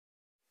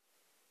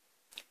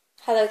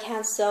Hello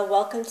Cancer,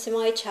 welcome to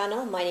my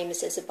channel. My name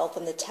is Isabel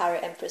from the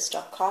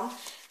TarotEmpress.com.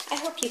 I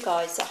hope you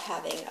guys are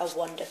having a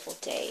wonderful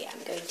day.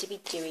 I'm going to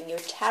be doing your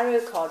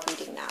tarot card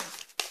reading now.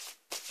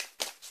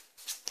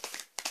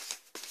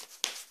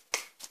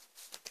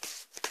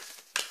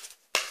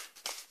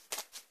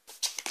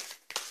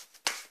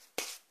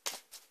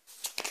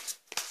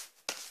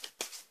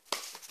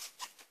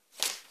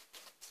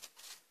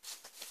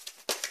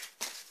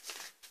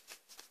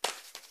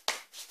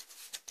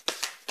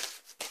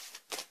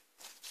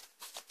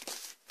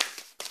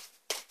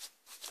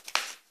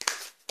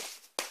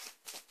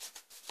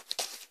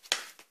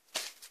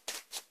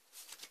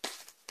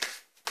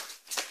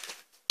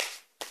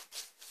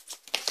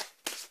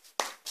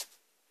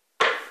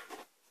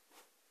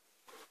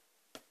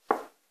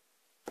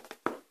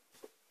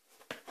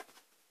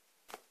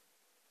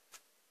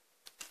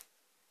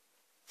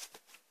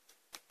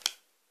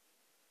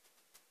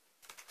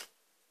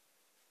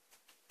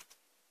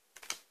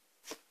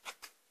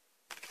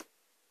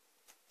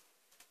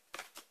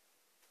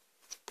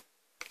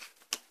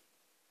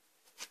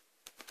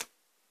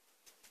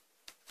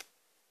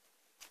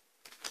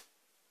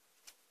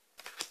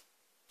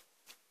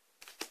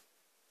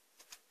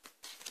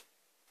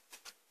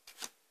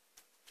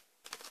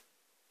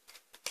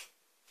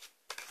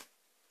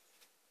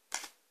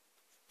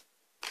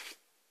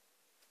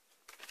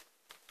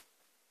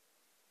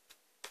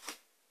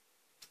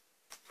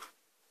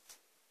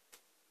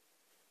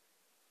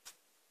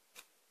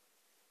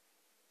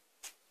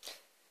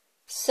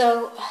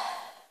 So,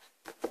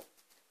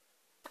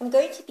 I'm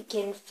going to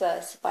begin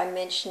first by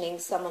mentioning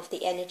some of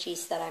the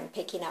energies that I'm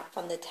picking up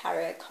from the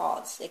tarot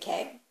cards,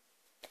 okay?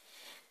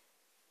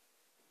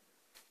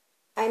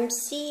 I'm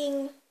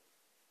seeing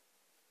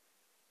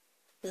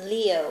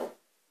Leo,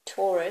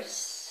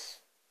 Taurus.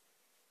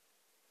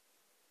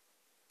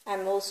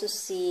 I'm also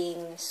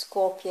seeing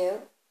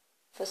Scorpio.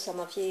 For some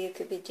of you, you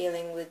could be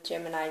dealing with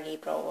Gemini,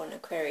 Libra, or an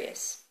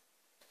Aquarius.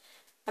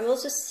 I'm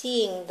also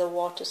seeing the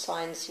water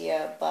signs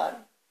here,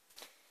 but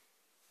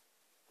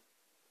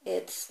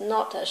it's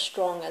not as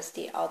strong as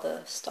the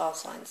other star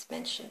signs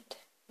mentioned.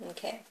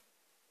 Okay.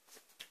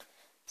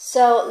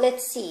 So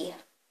let's see.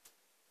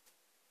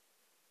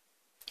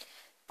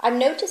 I'm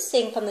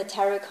noticing from the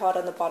tarot card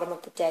on the bottom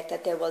of the deck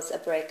that there was a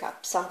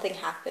breakup. Something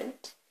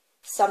happened.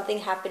 Something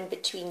happened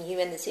between you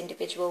and this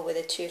individual where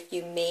the two of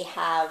you may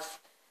have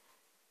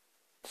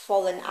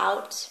fallen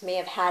out, may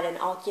have had an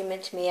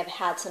argument, may have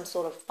had some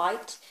sort of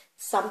fight.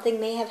 Something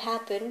may have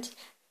happened,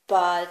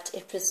 but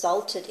it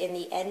resulted in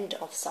the end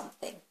of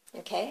something.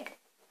 Okay.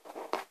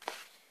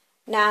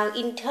 Now,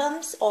 in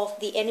terms of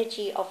the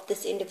energy of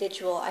this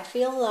individual, I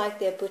feel like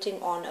they're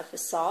putting on a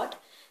facade.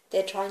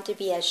 They're trying to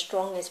be as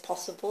strong as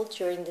possible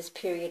during this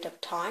period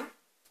of time.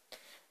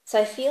 So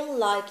I feel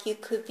like you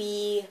could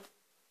be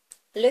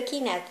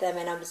looking at them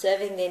and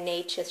observing their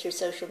nature through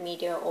social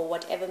media or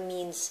whatever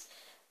means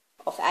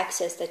of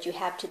access that you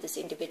have to this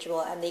individual,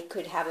 and they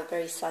could have a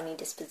very sunny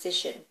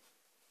disposition.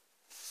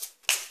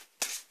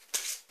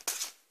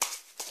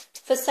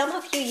 For some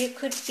of you, you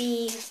could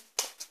be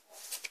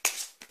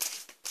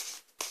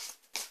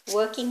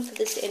working for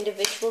this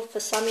individual. For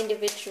some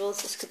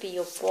individuals, this could be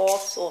your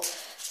boss or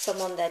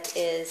someone that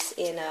is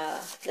in a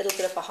little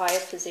bit of a higher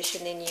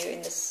position than you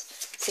in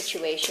this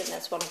situation.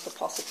 That's one of the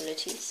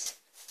possibilities.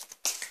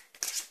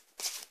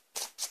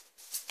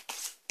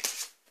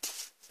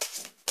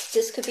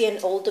 This could be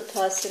an older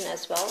person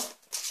as well,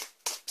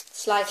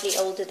 slightly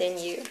older than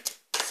you,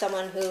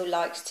 someone who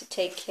likes to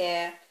take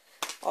care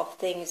of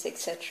things,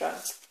 etc.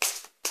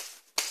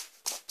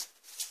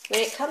 When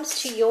it comes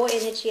to your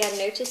energy, I'm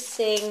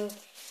noticing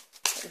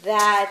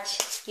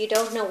that you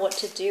don't know what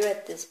to do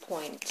at this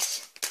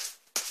point.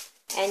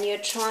 And you're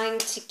trying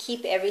to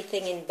keep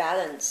everything in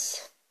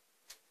balance.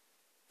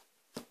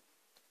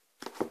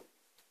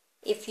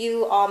 If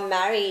you are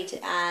married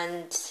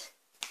and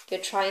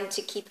you're trying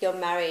to keep your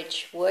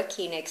marriage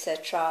working,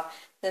 etc.,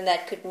 then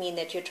that could mean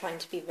that you're trying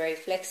to be very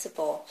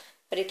flexible.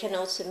 But it can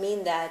also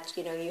mean that,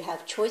 you know, you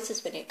have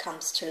choices when it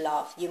comes to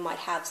love. You might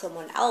have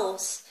someone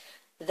else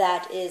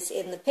that is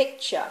in the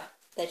picture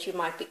that you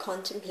might be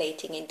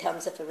contemplating in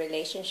terms of a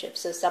relationship.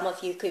 So some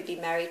of you could be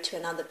married to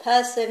another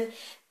person,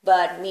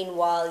 but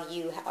meanwhile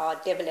you are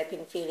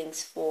developing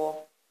feelings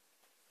for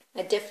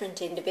a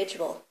different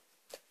individual.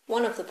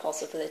 One of the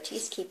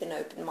possibilities, keep an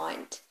open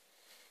mind.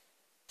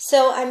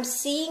 So I'm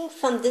seeing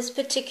from this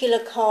particular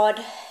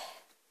card,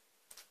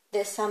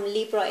 there's some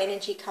Libra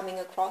energy coming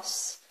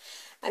across.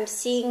 I'm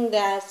seeing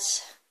that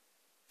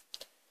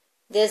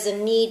there's a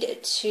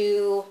need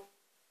to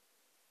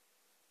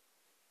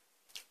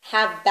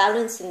have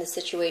balance in the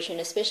situation,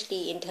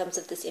 especially in terms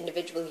of this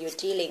individual you're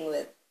dealing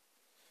with.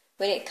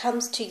 When it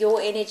comes to your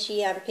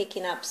energy, I'm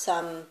picking up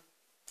some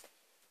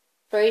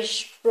very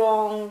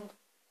strong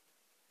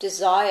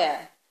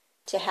desire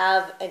to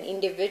have an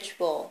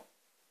individual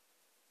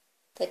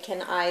that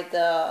can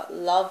either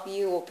love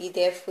you or be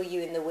there for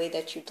you in the way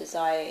that you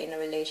desire in a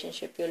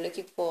relationship. You're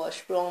looking for a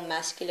strong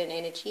masculine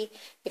energy.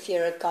 If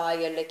you're a guy,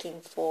 you're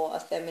looking for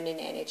a feminine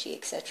energy,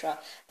 etc.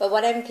 But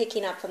what I'm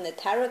picking up from the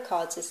tarot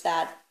cards is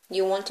that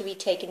You want to be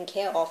taken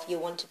care of. You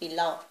want to be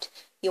loved.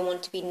 You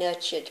want to be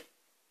nurtured.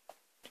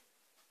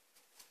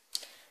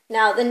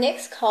 Now, the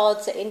next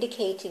cards are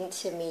indicating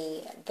to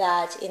me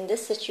that in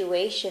this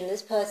situation,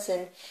 this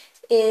person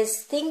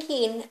is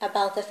thinking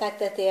about the fact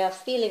that they are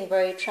feeling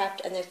very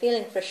trapped and they're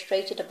feeling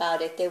frustrated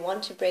about it. They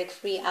want to break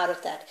free out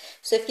of that.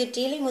 So if you're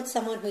dealing with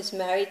someone who's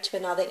married to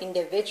another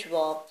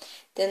individual,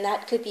 then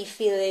that could be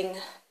feeling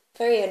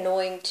very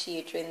annoying to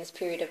you during this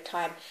period of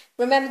time.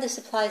 Remember, this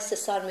applies to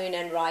sun, moon,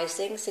 and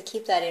rising, so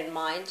keep that in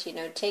mind.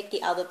 Take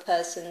the other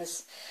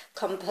person's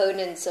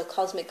components or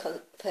cosmic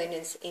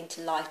components into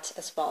light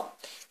as well.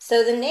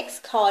 So the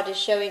next card is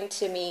showing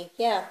to me,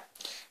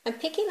 I'm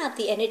picking up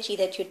the energy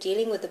that you're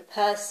dealing with a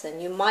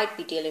person. You might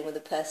be dealing with a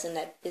person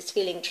that is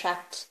feeling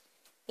trapped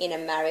in a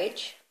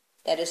marriage,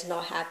 that is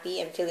not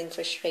happy and feeling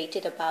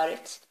frustrated about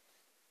it.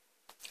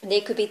 They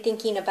could be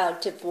thinking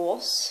about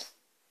divorce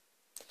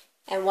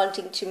and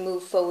wanting to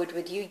move forward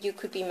with you. You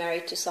could be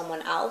married to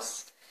someone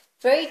else.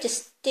 Very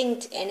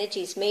distinct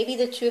energies. Maybe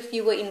the two of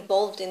you were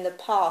involved in the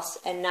past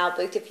and now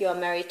both of you are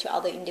married to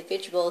other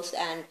individuals,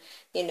 and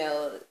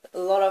a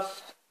lot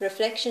of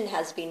reflection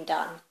has been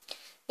done.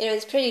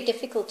 It's pretty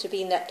difficult to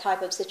be in that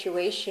type of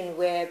situation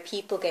where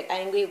people get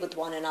angry with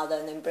one another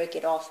and then break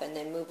it off and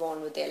then move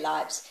on with their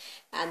lives,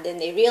 and then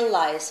they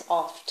realize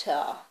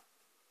after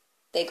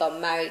they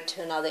got married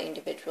to another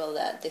individual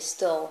that they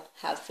still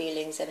have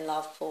feelings and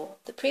love for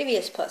the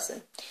previous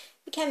person.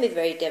 It can be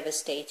very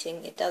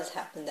devastating. It does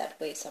happen that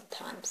way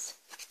sometimes.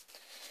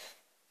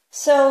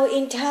 So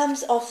in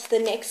terms of the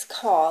next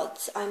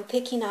cards, I'm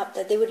picking up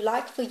that they would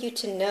like for you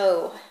to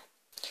know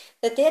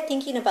that they're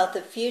thinking about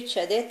the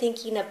future. They're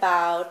thinking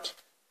about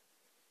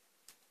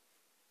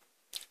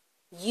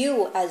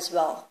you as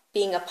well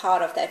being a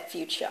part of that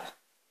future.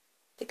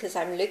 Because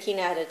I'm looking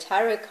at a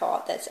tarot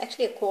card that's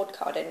actually a court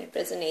card and it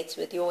resonates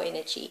with your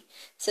energy.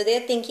 So they're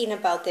thinking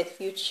about their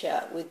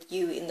future with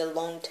you in the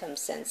long-term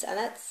sense, and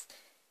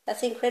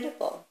that's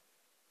incredible.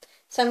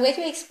 So I'm going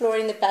to be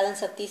exploring the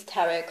balance of these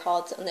tarot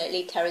cards on the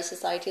Elite Tarot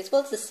Society, as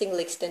well as a single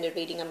extended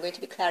reading. I'm going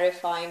to be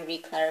clarifying,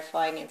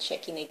 re-clarifying, and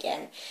checking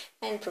again,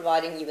 and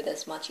providing you with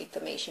as much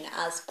information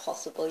as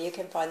possible. You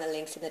can find the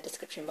links in the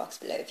description box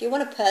below. If you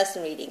want a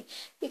personal reading,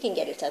 you can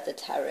get it at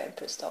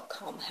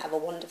thetarotempress.com. Have a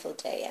wonderful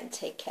day and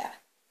take care.